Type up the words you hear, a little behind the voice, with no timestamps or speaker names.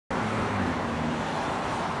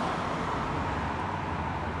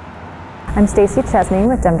I'm Stacy Chesney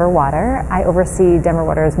with Denver Water. I oversee Denver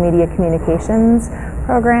Water's media communications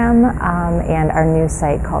program and our new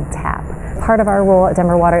site called TAP. Part of our role at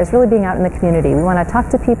Denver Water is really being out in the community. We want to talk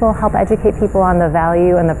to people, help educate people on the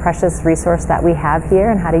value and the precious resource that we have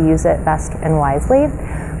here and how to use it best and wisely.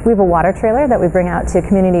 We have a water trailer that we bring out to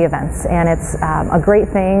community events, and it's a great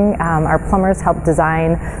thing. Our plumbers help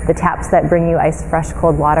design the taps that bring you ice fresh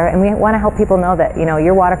cold water, and we want to help people know that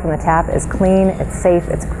your water from the tap is clean, it's safe,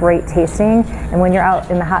 it's great tasting, and when you're out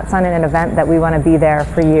in the hot sun at an event, that we want to be there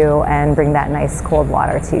for you and bring that nice cold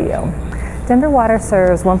water to you. Denver Water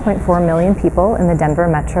serves 1.4 million people in the Denver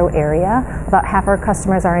metro area. About half our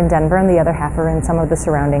customers are in Denver and the other half are in some of the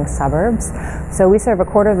surrounding suburbs. So we serve a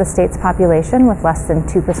quarter of the state's population with less than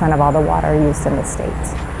 2% of all the water used in the state.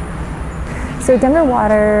 So Denver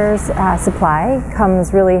Water's supply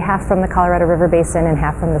comes really half from the Colorado River Basin and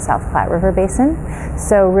half from the South Platte River Basin.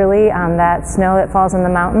 So really that snow that falls in the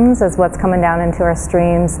mountains is what's coming down into our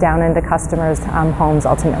streams, down into customers' homes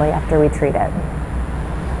ultimately after we treat it.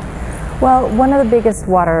 Well, one of the biggest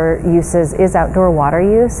water uses is outdoor water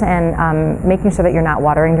use, and making sure that you're not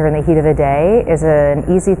watering during the heat of the day is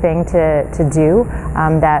an easy thing to do.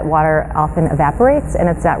 That water often evaporates and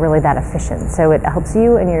it's not really that efficient. So it helps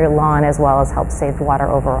you and your lawn as well as helps save water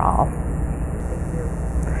overall.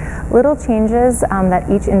 Little changes that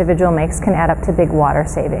each individual makes can add up to big water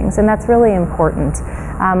savings, and that's really important.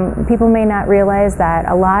 People may not realize that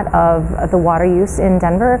a lot of the water use in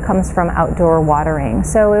Denver comes from outdoor watering.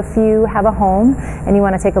 So if you have a home and you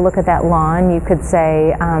want to take a look at that lawn, you could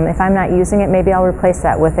say, if I'm not using it, maybe I'll replace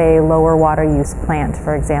that with a lower water use plant,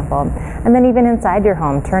 for example. And then even inside your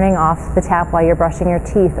home, turning off the tap while you're brushing your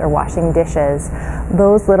teeth or washing dishes.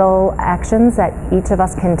 Those little actions that each of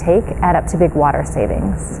us can take add up to big water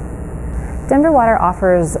savings. Denver Water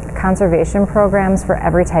offers conservation programs for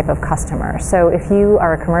every type of customer. So if you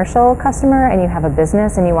are a commercial customer and you have a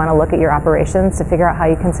business and you want to look at your operations to figure out how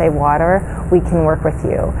you can save water, we can work with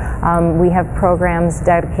you. We have programs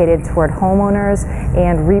dedicated toward homeowners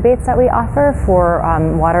and rebates that we offer for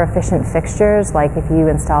water efficient fixtures. Like if you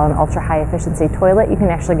install an ultra high efficiency toilet, you can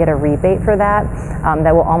actually get a rebate for that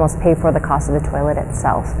that will almost pay for the cost of the toilet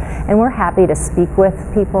itself. And we're happy to speak with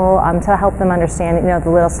people to help them understand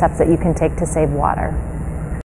the little steps that you can take to save water.